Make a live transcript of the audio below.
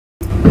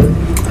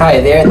Hi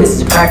there, this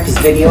is a practice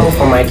video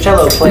for my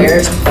cello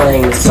players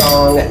playing the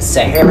song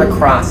Sahara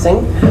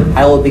Crossing.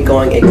 I will be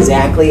going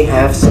exactly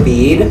half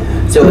speed,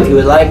 so if you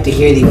would like to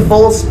hear the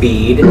full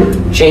speed,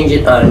 change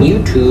it on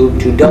YouTube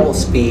to double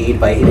speed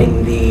by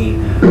hitting the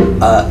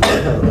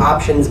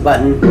options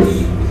button,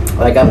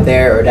 like up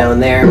there or down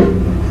there,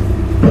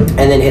 and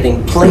then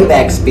hitting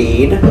playback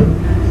speed,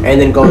 and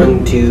then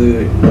going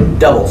to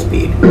double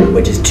speed,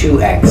 which is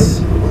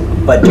 2x.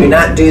 But do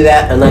not do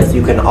that unless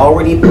you can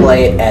already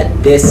play it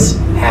at this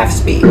half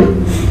speed.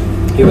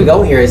 Here we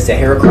go. Here is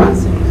Sahara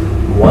Crossing.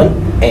 1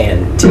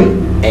 and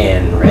 2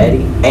 and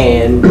ready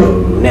and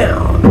go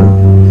now.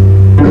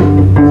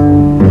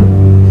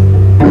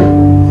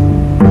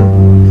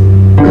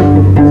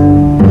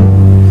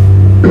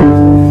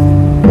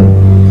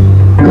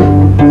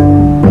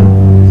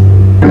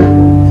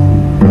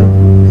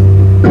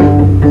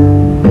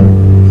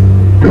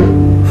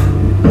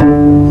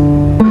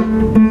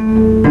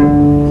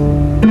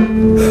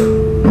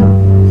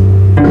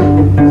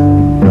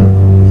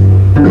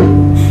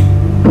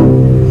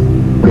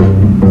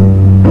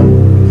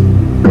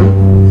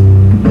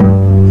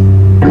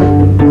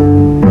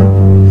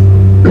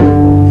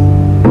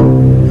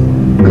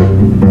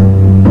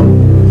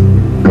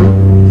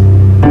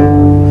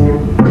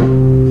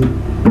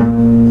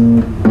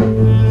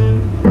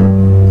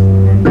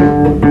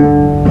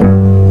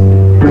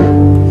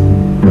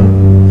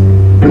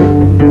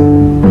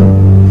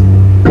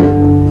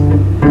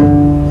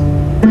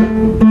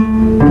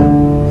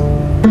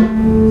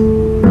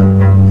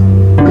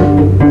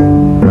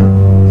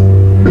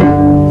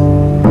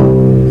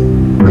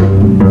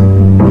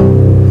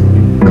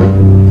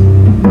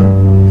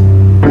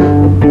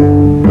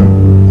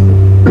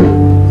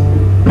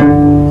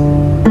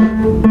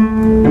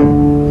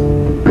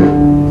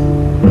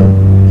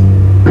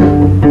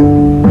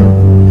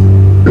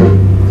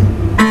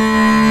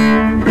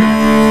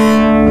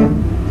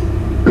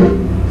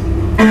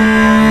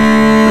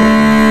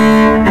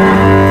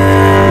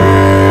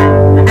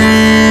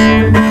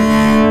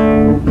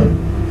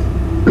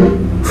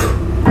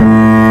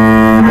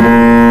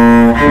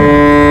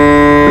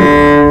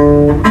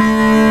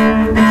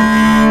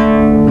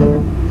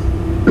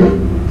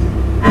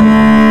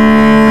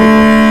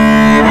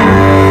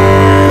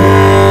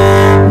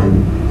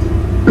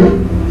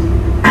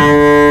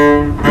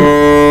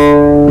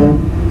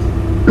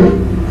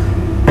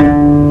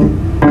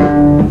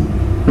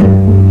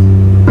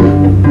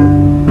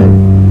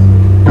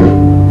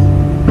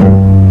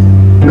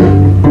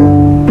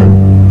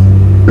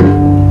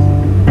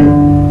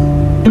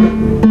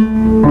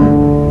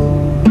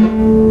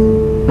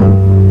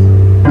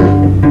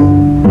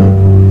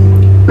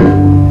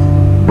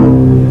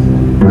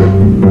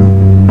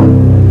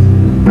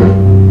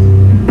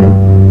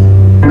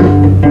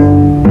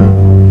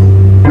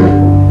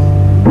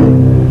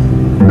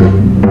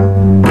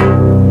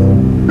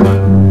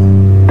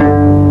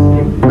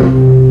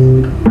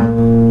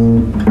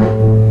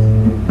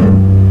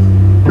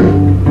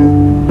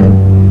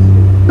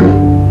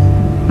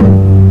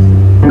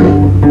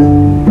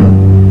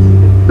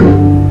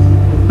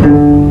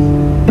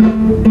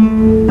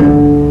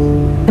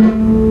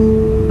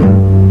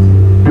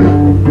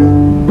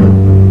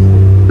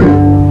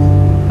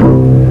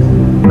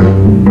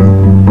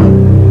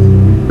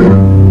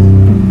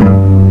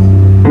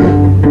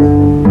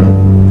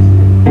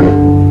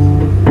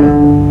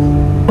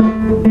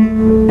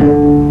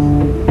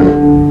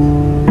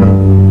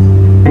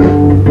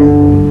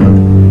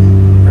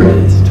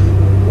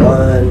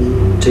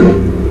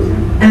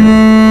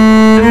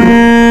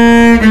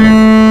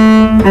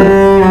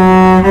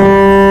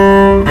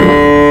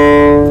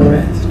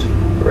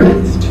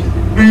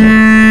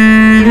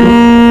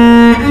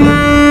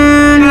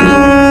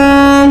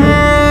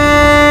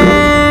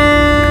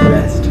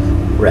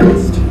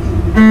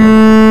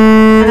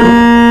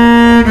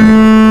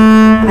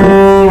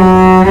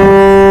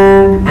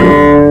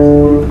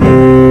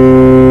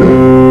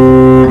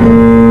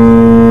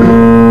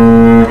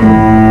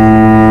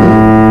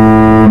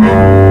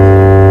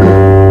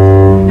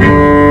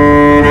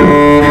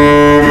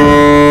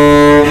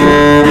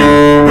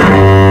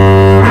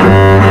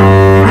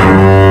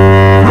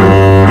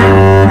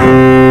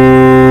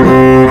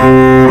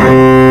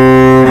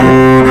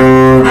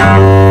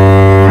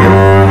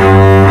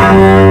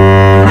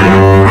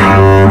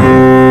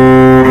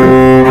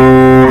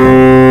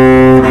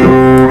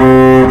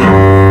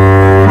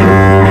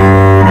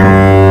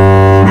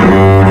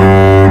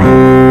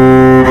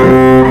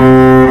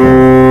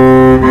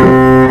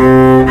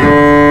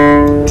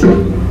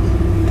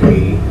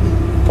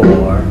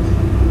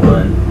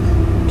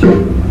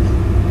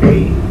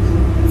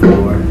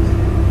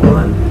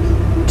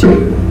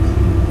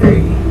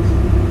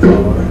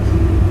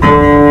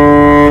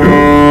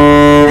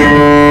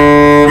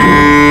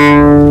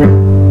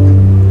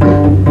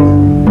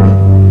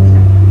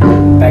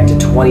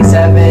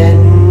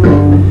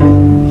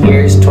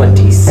 Here's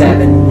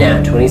 27,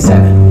 now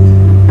 27.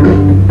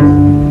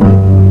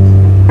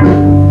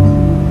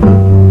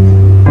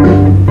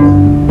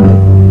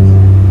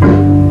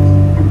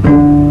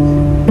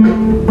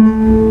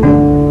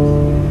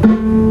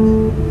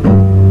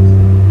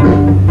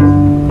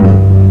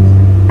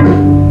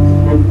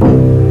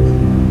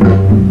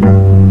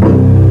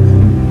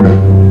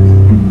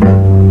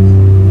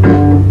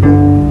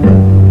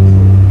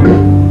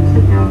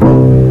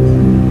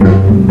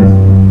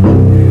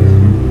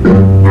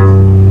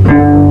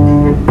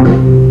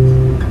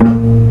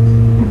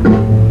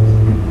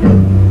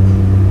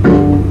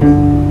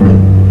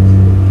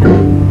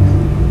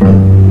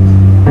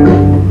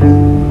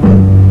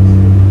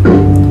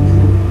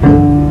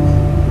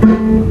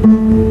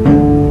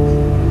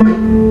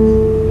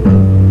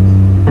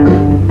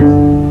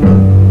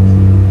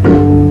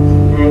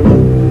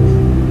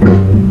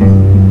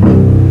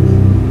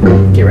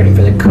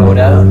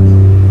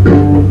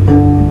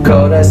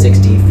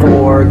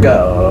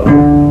 go.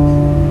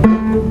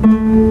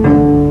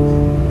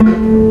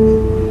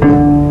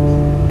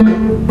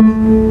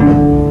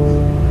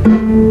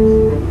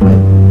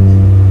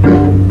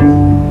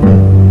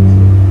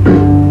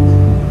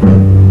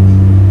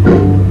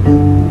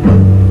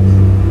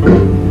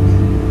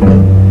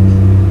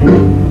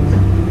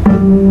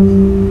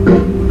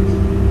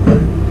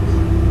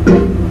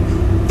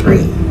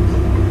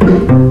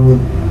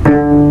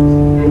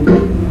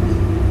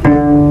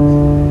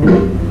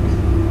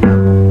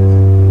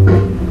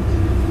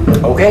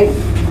 Okay,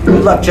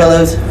 good luck,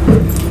 cellos.